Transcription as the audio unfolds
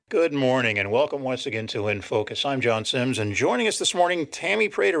Good morning and welcome once again to In Focus. I'm John Sims, and joining us this morning, Tammy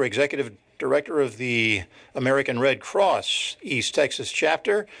Prater, Executive Director of the American Red Cross East Texas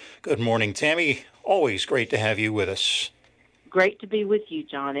Chapter. Good morning, Tammy. Always great to have you with us. Great to be with you,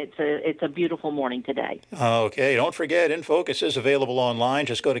 John. It's a beautiful morning today. Okay, don't forget, InFocus is available online.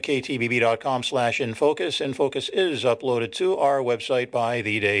 Just go to ktbb.com/InFocus. InFocus is uploaded to our website by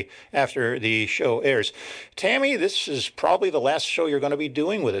the day after the show airs. Tammy, this is probably the last show you're going to be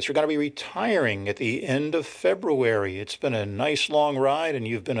doing with us. You're going to be retiring at the end of February. It's been a nice long ride, and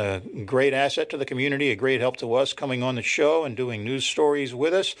you've been a great asset to the community, a great help to us coming on the show and doing news stories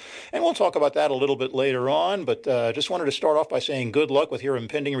with us. And we'll talk about that a little bit later on, but just wanted to start off by saying good luck with your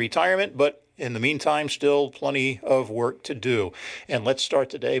impending retirement, but in the meantime, still plenty of work to do. And let's start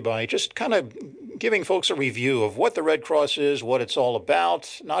today by just kind of giving folks a review of what the Red Cross is, what it's all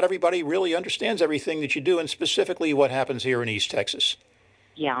about. Not everybody really understands everything that you do, and specifically what happens here in East Texas.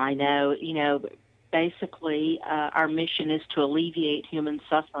 Yeah, I know. Basically, our mission is to alleviate human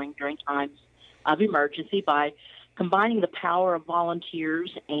suffering during times of emergency by combining the power of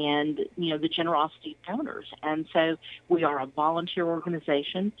volunteers and, the generosity of donors. And so we are a volunteer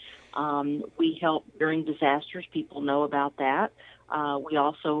organization. We help during disasters. People know about that. We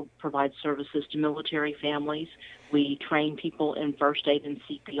also provide services to military families. We train people in first aid and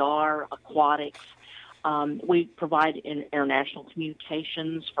CPR, aquatics. We provide international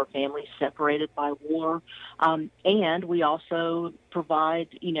communications for families separated by war. And we also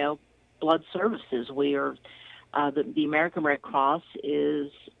provide, blood services. We are the American Red Cross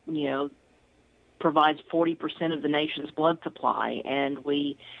provides 40% of the nation's blood supply, and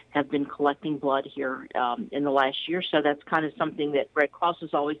we have been collecting blood here in the last year. So that's kind of something that Red Cross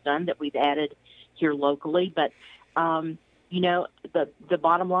has always done that we've added here locally. But the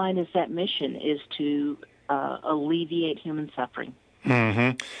bottom line is that mission is to alleviate human suffering.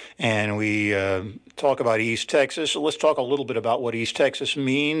 Mm-hmm. And we talk about East Texas. So let's talk a little bit about what East Texas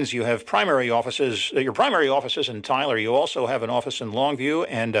means. You have primary offices. Your primary office is in Tyler. You also have an office in Longview.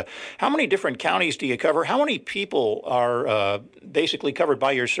 And how many different counties do you cover? How many people are basically covered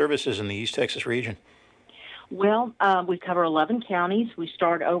by your services in the East Texas region? Well, we cover 11 counties. We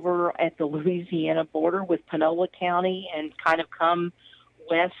start over at the Louisiana border with Panola County and kind of come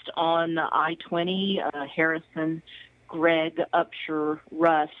west on I-20, Harrison, Gregg, Upshur,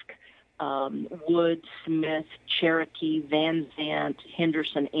 Rusk, Wood, Smith, Cherokee, Van Zant,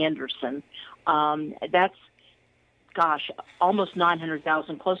 Henderson, Anderson. That's, almost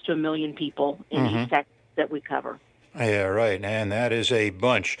 900,000, close to 1 million people in East Texas that we cover. Yeah, right. And that is a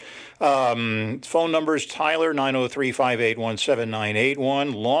bunch. Phone numbers, Tyler,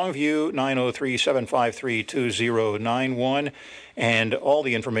 903-581-7981, Longview, 903-753-2091. And all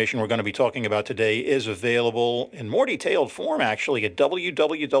the information we're going to be talking about today is available in more detailed form, actually, at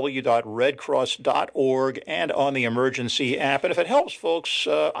www.redcross.org and on the emergency app. And if it helps, folks,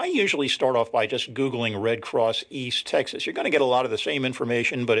 I usually start off by just Googling Red Cross East Texas. You're going to get a lot of the same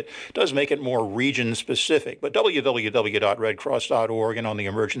information, but it does make it more region-specific. But www.redcross.org and on the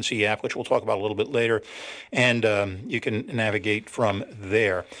emergency app, which we'll talk about a little bit later, and you can navigate from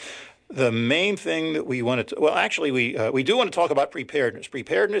there. The main thing that we wanted to, we do want to talk about preparedness.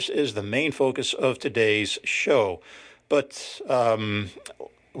 Preparedness is the main focus of today's show. But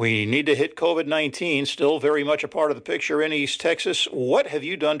we need to hit COVID-19, still very much a part of the picture in East Texas. What have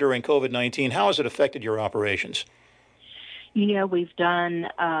you done during COVID-19? How has it affected your operations? We've done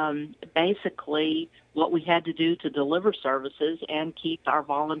basically what we had to do to deliver services and keep our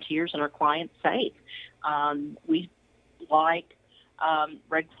volunteers and our clients safe.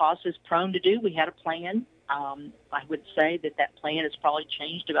 Red Cross is prone to do. We had a plan. I would say that plan has probably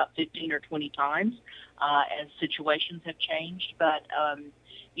changed about 15 or 20 times as situations have changed. But,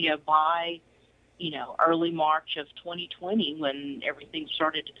 by, early March of 2020, when everything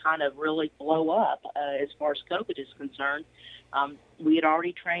started to kind of really blow up as far as COVID is concerned, we had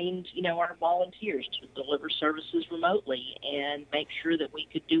already trained, our volunteers to deliver services remotely and make sure that we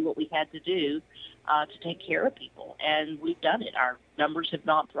could do what we had to do to take care of people. And we've done it. Our numbers have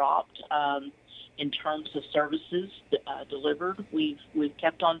not dropped in terms of services delivered. We've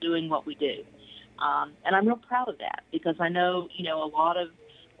kept on doing what we do. And I'm real proud of that because I know, a lot of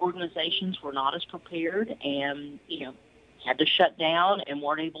organizations were not as prepared and, had to shut down and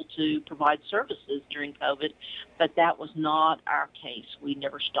weren't able to provide services during COVID. But that was not our case. We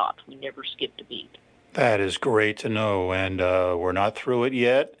never stopped. We never skipped a beat. That is great to know, and we're not through it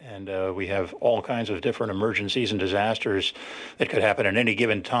yet, and we have all kinds of different emergencies and disasters that could happen at any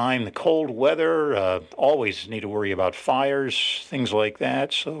given time. The cold weather, always need to worry about fires, things like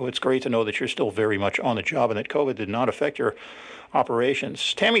that, so it's great to know that you're still very much on the job and that COVID did not affect your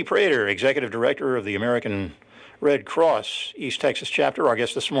operations. Tammy Prater, Executive Director of the American Red Cross East Texas chapter, our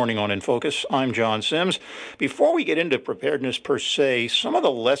guest this morning on In Focus. I'm John Sims. Before we get into preparedness per se, some of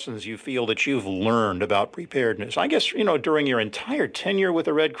the lessons you feel that you've learned about preparedness, I guess, during your entire tenure with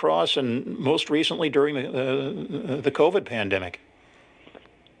the Red Cross and most recently during the COVID pandemic.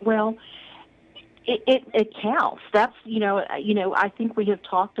 Well, it counts. That's, I think we have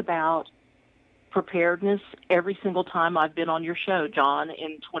talked about preparedness every single time I've been on your show, John,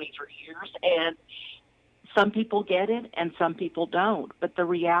 in 23 years. And some people get it and some people don't. But the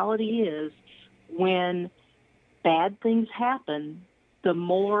reality is when bad things happen, the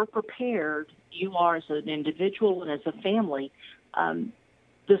more prepared you are as an individual and as a family,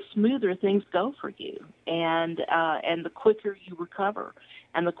 the smoother things go for you, and the quicker you recover,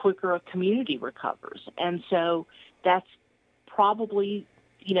 and the quicker a community recovers. And so that's probably,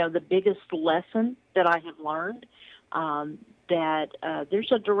 the biggest lesson that I have learned, that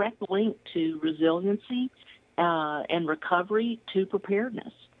there's a direct link to resiliency and recovery to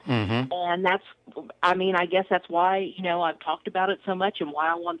preparedness. Mm-hmm. And I guess that's why, I've talked about it so much and why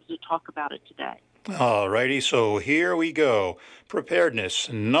I wanted to talk about it today. All righty, so here we go.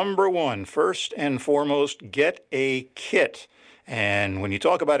 Preparedness. Number one, first and foremost, get a kit. And when you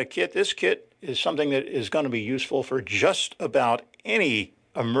talk about a kit, this kit is something that is going to be useful for just about any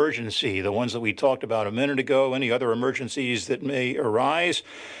emergency, the ones that we talked about a minute ago, any other emergencies that may arise.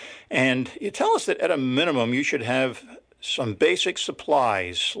 And you tell us that at a minimum, you should have some basic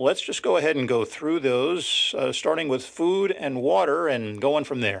supplies. Let's just go ahead and go through those, starting with food and water and going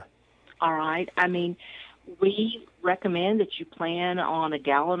from there. All right. We recommend that you plan on a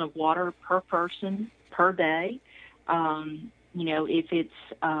gallon of water per person per day.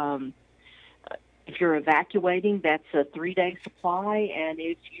 If you're evacuating, that's a 3-day supply. And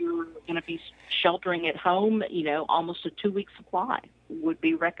if you're going to be sheltering at home, almost a 2-week supply would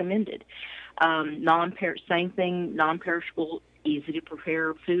be recommended. Same thing, non-perishable, easy to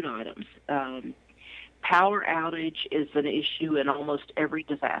prepare food items. Power outage is an issue in almost every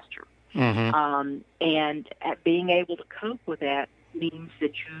disaster. Mm-hmm. And being able to cope with that means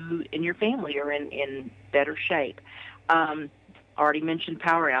that you and your family are in better shape. Already mentioned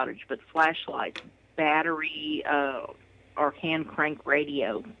power outage, but flashlights, battery, or hand crank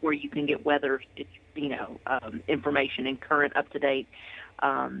radio, where you can get weather, information and current up-to-date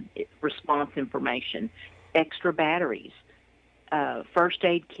response information, extra batteries, first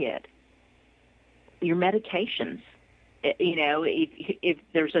aid kit, your medications. If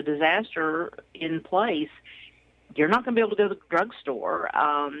there's a disaster in place, you're not going to be able to go to the drugstore.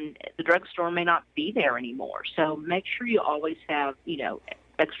 The drugstore may not be there anymore. So make sure you always have,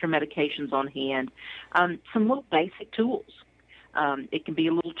 extra medications on hand. Some little basic tools. It can be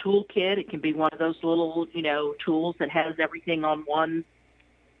a little toolkit. It can be one of those little, tools that has everything on one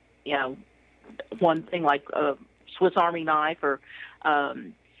thing, like a Swiss Army knife or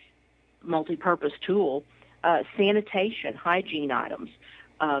multi-purpose tool. Sanitation, hygiene items,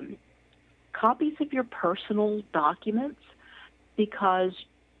 copies of your personal documents, because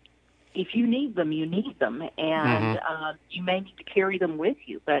if you need them, you need them, and you may need to carry them with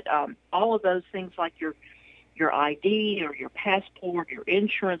you. But all of those things like your ID or your passport, your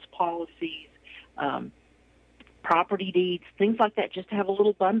insurance policies, property deeds, things like that, just to have a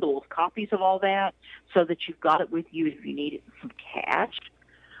little bundle of copies of all that so that you've got it with you if you need it. Some cash.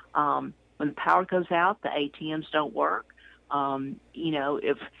 When the power goes out, the ATMs don't work.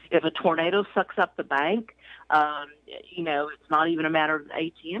 If a tornado sucks up the bank, it's not even a matter of the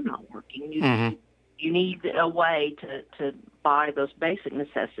ATM not working. You need a way to buy those basic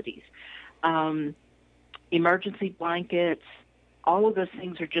necessities. Emergency blankets, all of those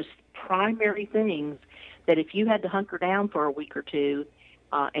things are just primary things that if you had to hunker down for a week or two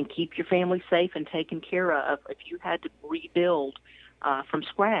and keep your family safe and taken care of, if you had to rebuild from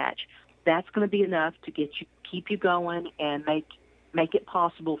scratch, that's going to be enough to keep you going and make it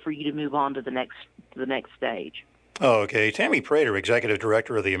possible for you to move on to the next stage. Okay. Tammy Prater, Executive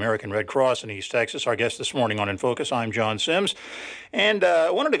Director of the American Red Cross in East Texas, our guest this morning on In Focus. I'm John Sims. And I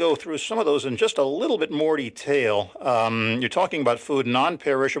wanted to go through some of those in just a little bit more detail. You're talking about food,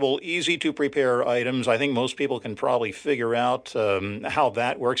 non-perishable, easy-to-prepare items. I think most people can probably figure out how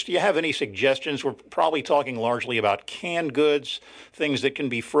that works. Do you have any suggestions? We're probably talking largely about canned goods, things that can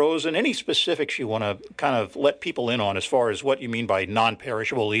be frozen. Any specifics you want to kind of let people in on as far as what you mean by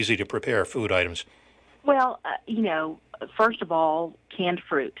non-perishable, easy-to-prepare food items? Well, first of all, canned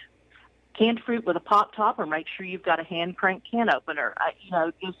fruit. Canned fruit with a pop top, or make sure you've got a hand crank can opener.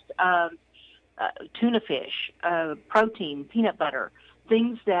 Tuna fish, protein, peanut butter,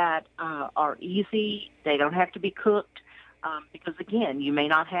 things that are easy. They don't have to be cooked. because again, you may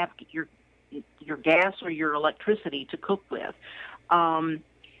not have your gas or your electricity to cook with.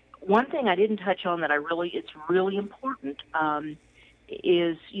 One thing I didn't touch on that it's really important,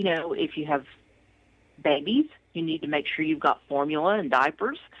 is, if you have babies, you need to make sure you've got formula and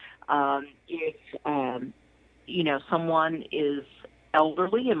diapers. If someone is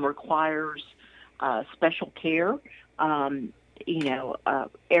elderly and requires special care,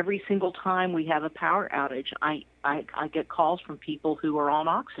 every single time we have a power outage, I get calls from people who are on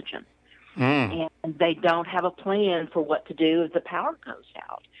oxygen. And they don't have a plan for what to do if the power goes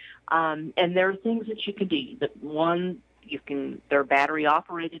out. And there are things that you can do. There are battery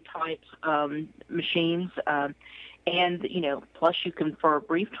operated type machines, and plus you can, for a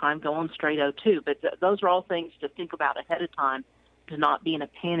brief time, go on straight O2. But those are all things to think about ahead of time, to not be in a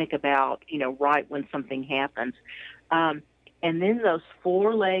panic about right when something happens. And then those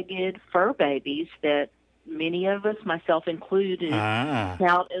four-legged fur babies that many of us, myself included,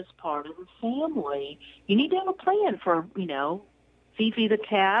 count as part of the family. You need to have a plan for, Fifi the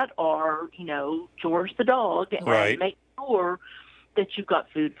cat or, George the dog, right, and make sure that you've got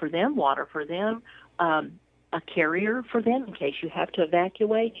food for them, water for them, a carrier for them in case you have to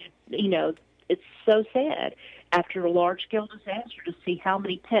evacuate. It's so sad after a large-scale disaster to see how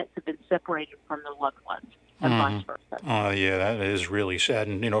many pets have been separated from their loved ones. And vice versa. Yeah, that is really sad.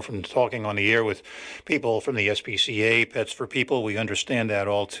 And, from talking on the air with people from the SPCA, Pets for People, we understand that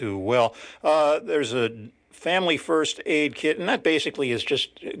all too well. There's a family first aid kit, and that basically is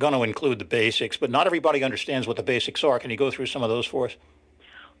just going to include the basics, but not everybody understands what the basics are. Can you go through some of those for us?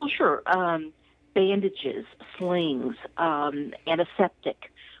 Well, sure. Bandages, slings,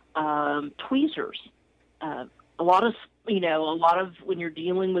 antiseptic, tweezers, a lot of when you're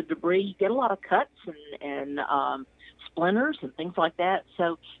dealing with debris, you get a lot of cuts and splinters and things like that.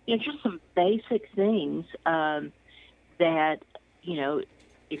 So, just some basic things that,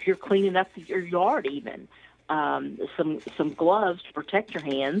 if you're cleaning up your yard even, some gloves to protect your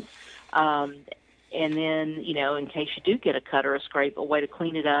hands, and then, in case you do get a cut or a scrape, a way to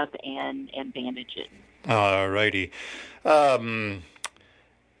clean it up and bandage it. All righty.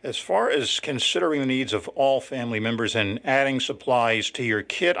 As far as considering the needs of all family members and adding supplies to your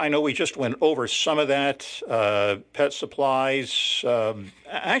kit, I know we just went over some of that, pet supplies.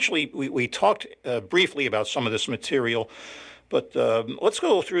 Actually, we talked briefly about some of this material, but let's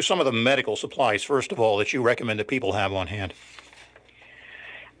go through some of the medical supplies, first of all, that you recommend that people have on hand.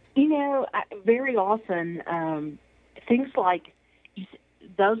 Very often, things like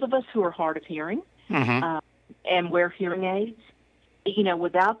those of us who are hard of hearing and wear hearing aids,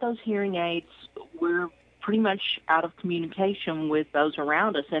 without those hearing aids, we're pretty much out of communication with those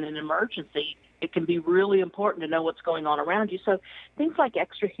around us. In an emergency, it can be really important to know what's going on around you. So things like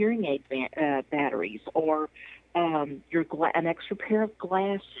extra hearing aid batteries, or an extra pair of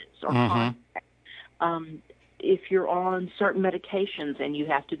glasses, or contacts. If you're on certain medications and you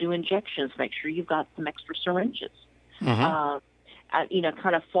have to do injections, make sure you've got some extra syringes.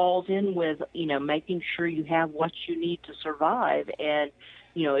 Kind of falls in with, making sure you have what you need to survive. And,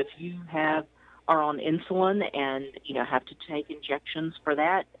 if you are on insulin and, have to take injections for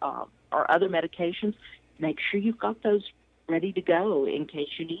that, or other medications, make sure you've got those ready to go in case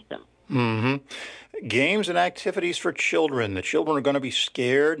you need them. Games and activities for children. The children are going to be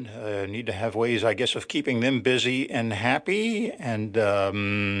scared, need to have ways, I guess, of keeping them busy and happy. And,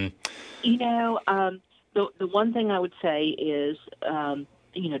 The one thing I would say is,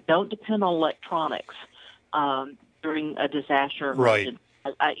 don't depend on electronics during a disaster. Right.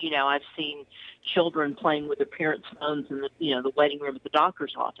 I've seen children playing with their parents' phones in the waiting room at the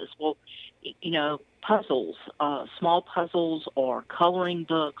doctor's office. Well, puzzles, small puzzles, or coloring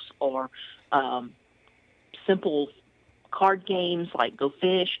books, or simple card games like Go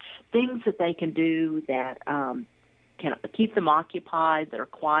Fish, things that they can do that can keep them occupied, that are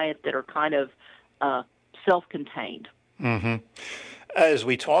quiet, that are kind of self-contained. As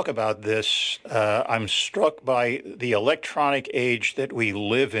we talk about this, I'm struck by the electronic age that we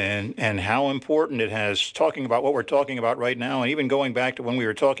live in and how important it has, talking about what we're talking about right now, and even going back to when we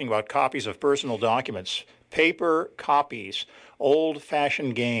were talking about copies of personal documents, paper copies,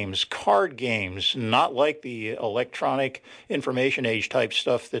 old-fashioned games, card games, not like the electronic information age type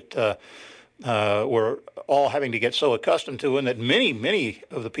stuff that we're all having to get so accustomed to, and that many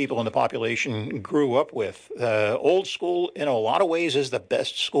of the people in the population grew up with. Old school, in a lot of ways, is the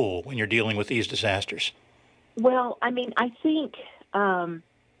best school when you're dealing with these disasters. Well, I think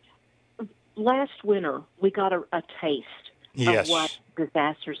last winter we got a taste of what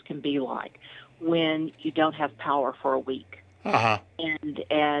disasters can be like when you don't have power for a week.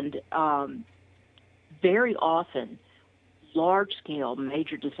 And very often large-scale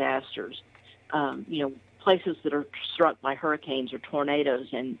major disasters, places that are struck by hurricanes or tornadoes,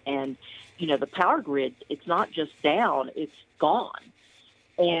 and the power grid, it's not just down, it's gone.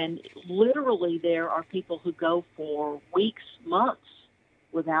 And literally there are people who go for weeks, months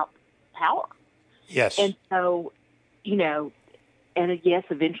without power. Yes. And so, and yes,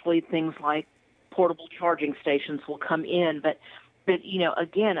 eventually things like portable charging stations will come in, but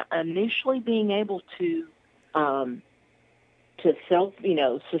again, initially being able to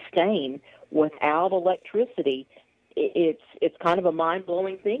sustain without electricity, it's kind of a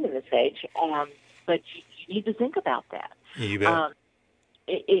mind-blowing thing in this age. But you need to think about that. You bet.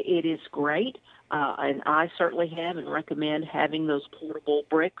 It is great, and I certainly have and recommend having those portable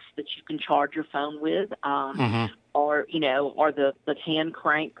bricks that you can charge your phone with, or the hand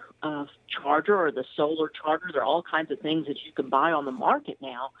crank charger or the solar charger. There are all kinds of things that you can buy on the market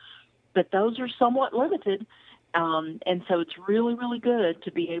now, but those are somewhat limited, and so it's really, really good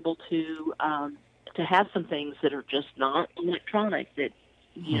to be able to have some things that are just not electronic that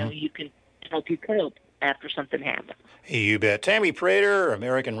you can help you cope after something happens. You bet. Tammy Prater,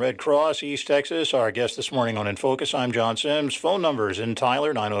 American Red Cross, East Texas, our guest this morning on In Focus. I'm John Sims. Phone numbers in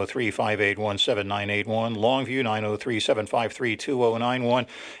Tyler, 903-581-7981, Longview, 903-753-2091,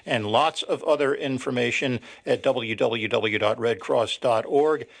 and lots of other information at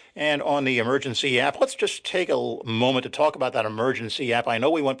www.redcross.org and on the emergency app. Let's just take a moment to talk about that emergency app. I know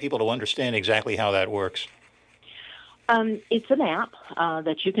we want people to understand exactly how that works. It's an app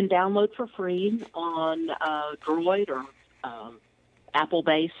that you can download for free on Droid or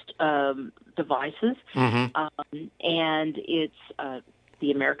Apple-based devices. And it's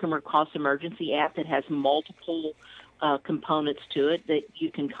the American Red Cross Emergency app that has multiple components to it that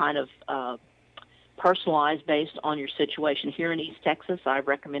you can kind of personalize based on your situation. Here in East Texas, I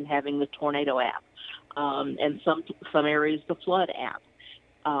recommend having the tornado app, and some areas the flood app.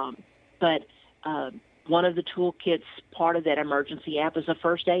 But one of the toolkits, part of that emergency app, is a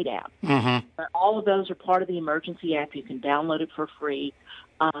first aid app. But all of those are part of the emergency app. You can download it for free,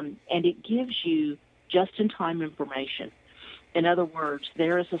 and it gives you just-in-time information. In other words,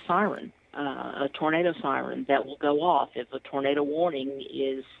 there is a siren, a tornado siren that will go off if a tornado warning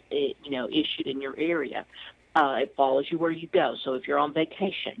is, issued in your area. It follows you where you go. So if you're on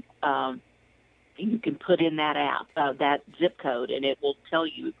vacation, you can put in that app, that zip code, and it will tell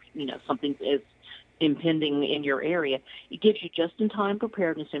you, something is impending in your area. It gives you just-in-time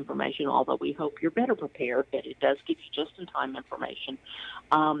preparedness information, although we hope you're better prepared, but it does give you just-in-time information.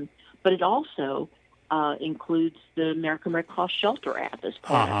 But it also includes the American Red Cross Shelter app as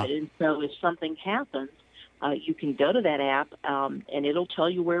part of it. And so if something happens, you can go to that app, and it'll tell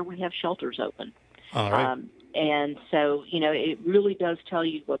you where we have shelters open. All right. And so, it really does tell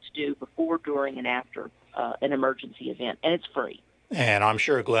you what to do before, during, and after an emergency event, and it's free. And I'm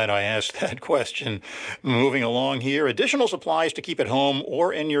sure glad I asked that question. Moving along here, additional supplies to keep at home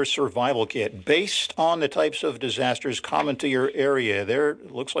or in your survival kit based on the types of disasters common to your area. There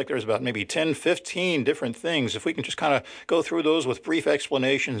looks like there's about maybe 10, 15 different things. If we can just kind of go through those with brief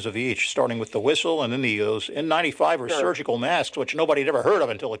explanations of each, starting with the whistle and then those N95 or surgical masks, which nobody had ever heard of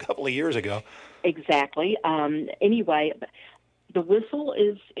until a couple of years ago. Exactly. Anyway, the whistle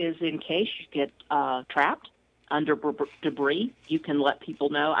is in case you get trapped under debris. You can let people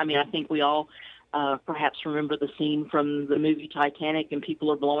know. I mean, I think we all perhaps remember the scene from the movie Titanic, and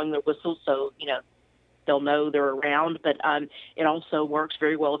people are blowing their whistles, so they'll know they're around. But it also works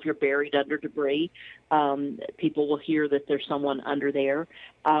very well if you're buried under debris. People will hear that there's someone under there.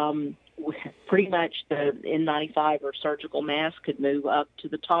 Pretty much the N95 or surgical mask could move up to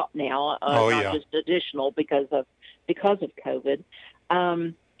the top now, not just additional because of COVID.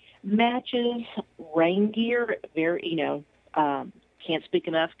 Matches, rain gear, can't speak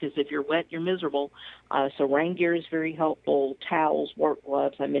enough, because if you're wet, you're miserable. So rain gear is very helpful. Towels, work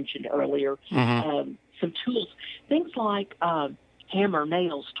gloves, I mentioned earlier. Some tools, things like hammer,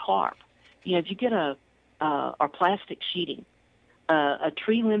 nails, tarp. If you get a plastic sheeting, a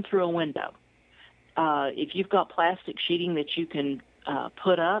tree limb through a window. If you've got plastic sheeting that you can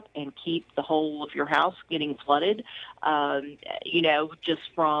put up and keep the whole of your house getting flooded, just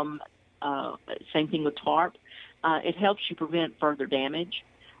from, same thing with tarp, it helps you prevent further damage.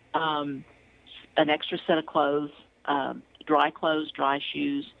 An extra set of clothes, dry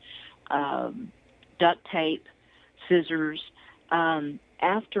shoes, duct tape, scissors.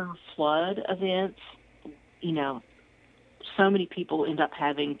 After flood events, so many people end up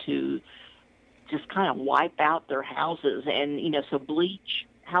having to just kind of wipe out their houses, and so bleach,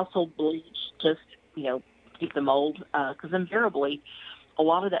 household bleach, just keep the mold, because invariably a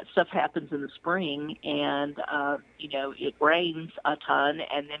lot of that stuff happens in the spring, and it rains a ton,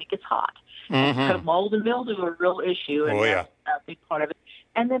 and then it gets hot. And so mold and mildew are a real issue, and Oh, yeah. that's a big part of it.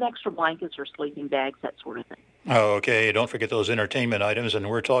 And then extra blankets or sleeping bags, that sort of thing. Okay, don't forget those entertainment items, and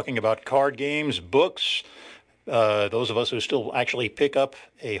we're talking about card games, books. Those of us who still actually pick up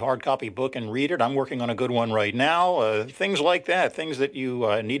a hard copy book and read it, I'm working on a good one right now. Things like that, things that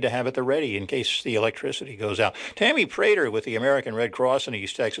you need to have at the ready in case the electricity goes out. Tammy Prater with the American Red Cross in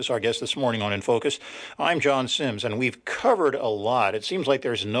East Texas, our guest this morning on In Focus. I'm John Sims, and we've covered a lot. It seems like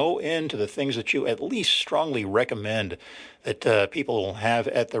there's no end to the things that you at least strongly recommend that people have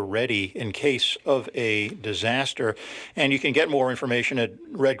at the ready in case of a disaster. And you can get more information at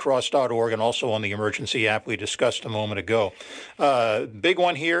redcross.org and also on the emergency app we discussed a moment ago. Big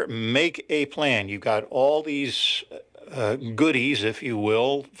one here, make a plan. You've got all these goodies, if you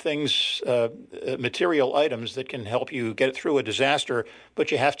will, things, material items that can help you get through a disaster, but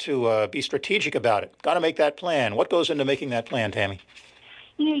you have to be strategic about it. Got to make that plan. What goes into making that plan, Tammy?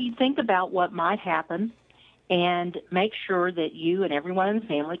 You think about what might happen and make sure that you and everyone in the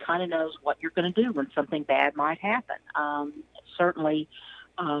family kind of knows what you're going to do when something bad might happen. Certainly,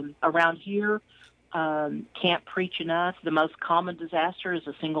 around here, can't preach enough. The most common disaster is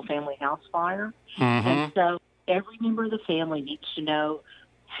a single-family house fire. And so every member of the family needs to know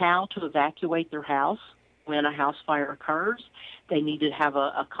how to evacuate their house when a house fire occurs. They need to have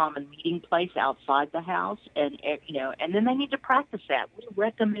a common meeting place outside the house, and then they need to practice that. We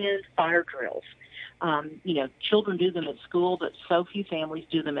recommend fire drills. Children do them at school, but so few families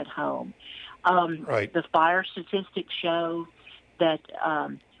do them at home. Right. The fire statistics show that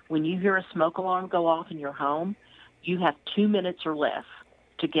when you hear a smoke alarm go off in your home, you have 2 minutes or less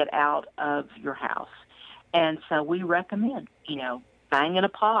to get out of your house. And so we recommend, banging a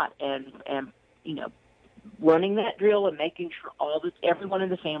pot and running that drill and making sure everyone in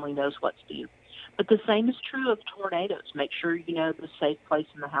the family knows what to do. But the same is true of tornadoes. Make sure you know the safe place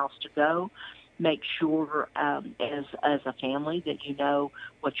in the house to go. Make sure as a family that you know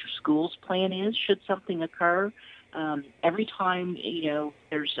what your school's plan is should something occur. Every time,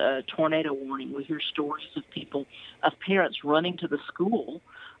 there's a tornado warning, we hear stories of parents running to the school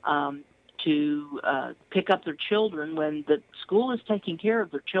to pick up their children when the school is taking care of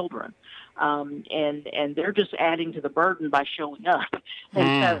their children. And they're just adding to the burden by showing up.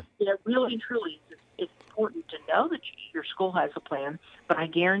 And so, really and truly, it's important to know that your school has a plan, but I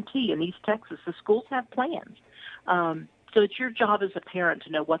guarantee in East Texas, the schools have plans. So it's your job as a parent to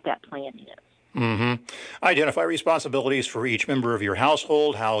know what that plan is. Identify responsibilities for each member of your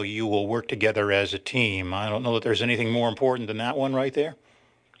household, how you will work together as a team. I don't know that there's anything more important than that one right there.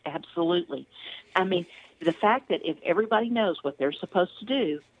 Absolutely. I mean, the fact that if everybody knows what they're supposed to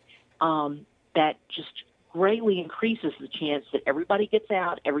do, that just greatly increases the chance that everybody gets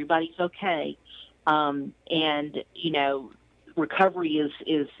out, everybody's okay, and recovery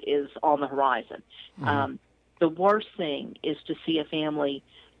is on the horizon. The worst thing is to see a family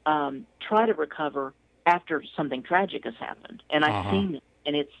try to recover after something tragic has happened, and I've seen it,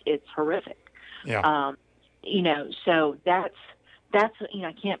 and it's horrific. Yeah. So that's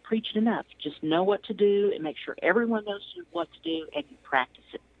I can't preach it enough. Just know what to do and make sure everyone knows what to do, and you practice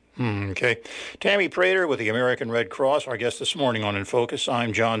it. Okay. Tammy Prater with the American Red Cross, our guest this morning on In Focus.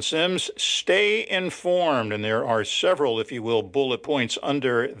 I'm John Sims. Stay informed, and there are several, if you will, bullet points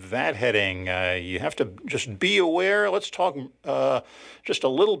under that heading. You have to just be aware. Let's talk just a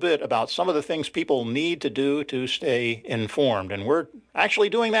little bit about some of the things people need to do to stay informed. And we're actually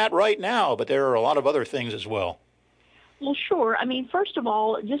doing that right now, but there are a lot of other things as well. Well, sure. I mean, first of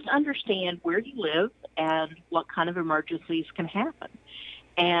all, just understand where you live and what kind of emergencies can happen.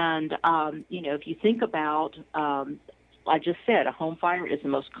 And, if you think about, I just said, a home fire is the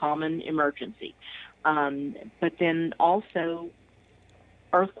most common emergency. But then also,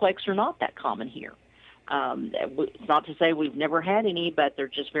 earthquakes are not that common here. It's not to say we've never had any, but they're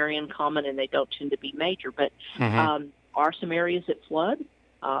just very uncommon and they don't tend to be major. But are some areas that flood?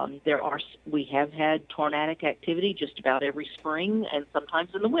 We have had tornadic activity just about every spring and sometimes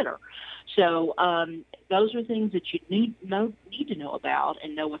in the winter. So those are things that you need to know about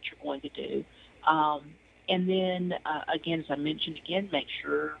and know what you're going to do. And then, again, as I mentioned again, make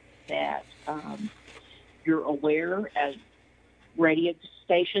sure that you're aware as radio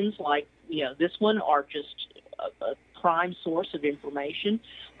stations like, this one are just a prime source of information,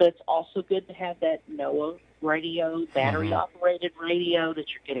 but it's also good to have that NOAA radio, battery-operated radio, that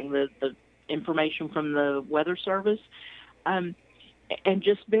you're getting the information from the Weather Service. And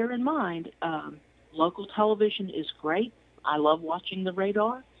just bear in mind, local television is great. I love watching the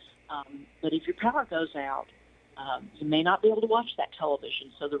radar. But if your power goes out, You may not be able to watch that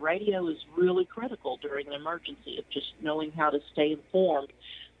television. So the radio is really critical during an emergency of just knowing how to stay informed,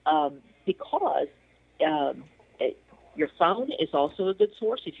 because your phone is also a good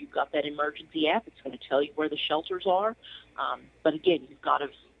source. If you've got that emergency app, it's going to tell you where the shelters are. But again, you've got to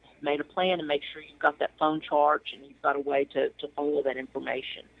made a plan and make sure you've got that phone charged and you've got a way to follow that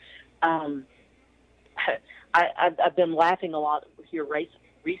information. I've been laughing a lot here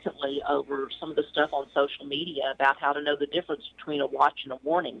recently over some of the stuff on social media about how to know the difference between a watch and a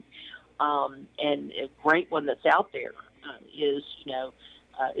warning. And a great one that's out there is,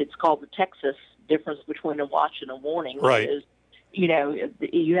 it's called the Texas difference between a watch and a warning. Right. Is,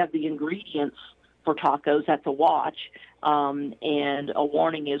 you have the ingredients for tacos, that's a watch, and a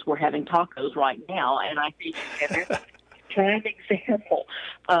warning is we're having tacos right now. And I think that's a prime example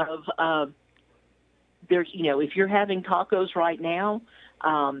of there's, if you're having tacos right now,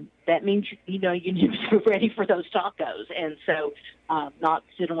 that means, you need to be ready for those tacos. And so not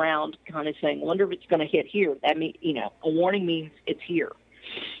sit around kind of saying, wonder if it's going to hit here. That means, a warning means it's here.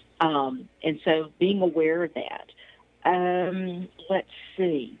 And so being aware of that. Let's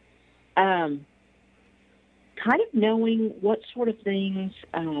see. Kind of knowing what sort of things,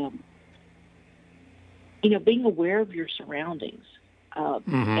 being aware of your surroundings.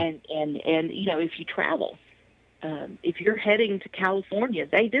 And if you travel, if you're heading to California,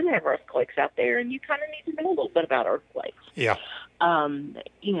 they do have earthquakes out there, and you kind of need to know a little bit about earthquakes. Yeah.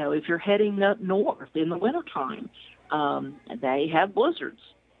 If you're heading up north in the wintertime, they have blizzards.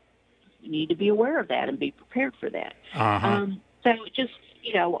 You need to be aware of that and be prepared for that. So just,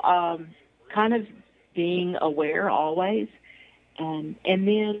 kind of being aware always. And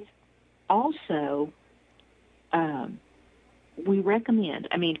then also, we recommend,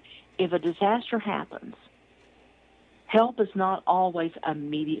 if a disaster happens, help is not always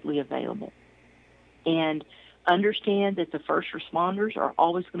immediately available. And understand that the first responders are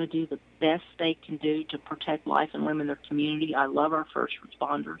always going to do the best they can do to protect life and limb in their community. I love our first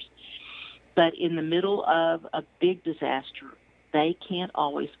responders. But in the middle of a big disaster, they can't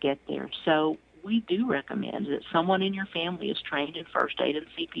always get there. So we do recommend that someone in your family is trained in first aid and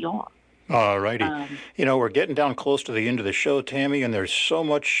CPR. All righty. We're getting down close to the end of the show, Tammy, and there's so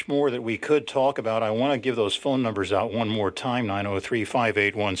much more that we could talk about. I want to give those phone numbers out one more time,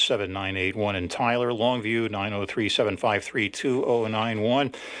 903-581-7981 in Tyler, Longview,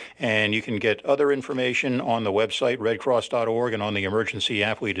 903-753-2091. And you can get other information on the website, redcross.org, and on the emergency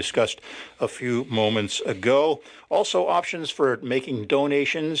app we discussed a few moments ago. Also, options for making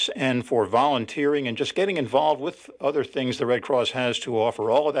donations and for volunteering and just getting involved with other things the Red Cross has to offer.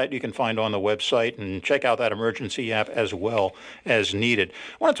 All of that you can find on the website, and check out that emergency app as well as needed.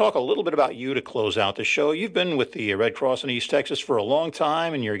 I want to talk a little bit about you to close out the show. You've been with the Red Cross in East Texas for a long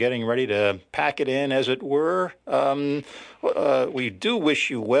time, and you're getting ready to pack it in, as it were. We do wish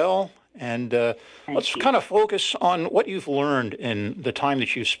you well. And let's kind of focus on what you've learned in the time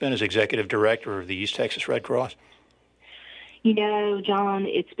that you've spent as executive director of the East Texas Red Cross. John,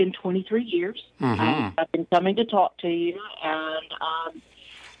 it's been 23 years. I've been coming to talk to you, and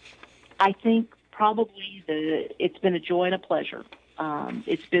I think probably it's been a joy and a pleasure.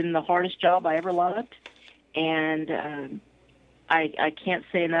 It's been the hardest job I ever loved, and I can't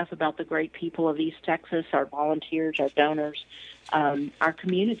say enough about the great people of East Texas, our volunteers, our donors, our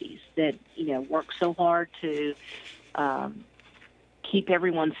communities that, work so hard to keep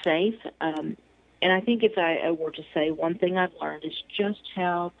everyone safe. And I think if I were to say one thing I've learned is just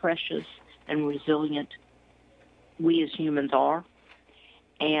how precious and resilient we as humans are.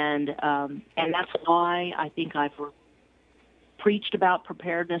 And that's why I think I've preached about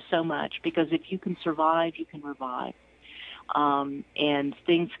preparedness so much, because if you can survive, you can revive. And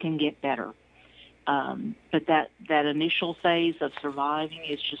things can get better. But that initial phase of surviving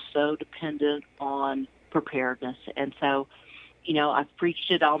is just so dependent on preparedness. And so, I've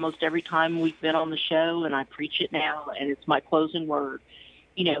preached it almost every time we've been on the show, and I preach it now, and it's my closing word.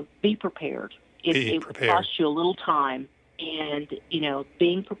 Be prepared. It will cost you a little time, and,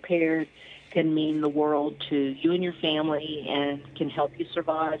 being prepared can mean the world to you and your family and can help you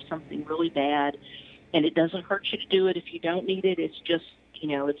survive something really bad. And it doesn't hurt you to do it if you don't need it. It's just,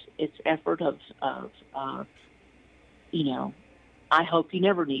 it's effort of I hope you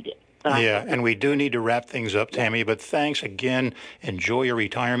never need it. Yeah, and we do need to wrap things up, Tammy, but thanks again. Enjoy your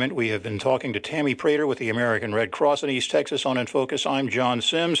retirement. We have been talking to Tammy Prater with the American Red Cross in East Texas on In Focus. I'm John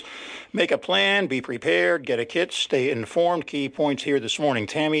Sims. Make a plan, be prepared, get a kit, stay informed. Key points here this morning.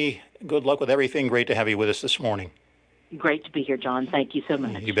 Tammy, good luck with everything. Great to have you with us this morning. Great to be here, John. Thank you so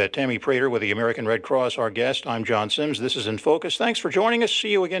much. You bet. Tammy Prater with the American Red Cross, our guest. I'm John Sims. This is In Focus. Thanks for joining us.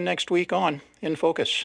 See you again next week on In Focus.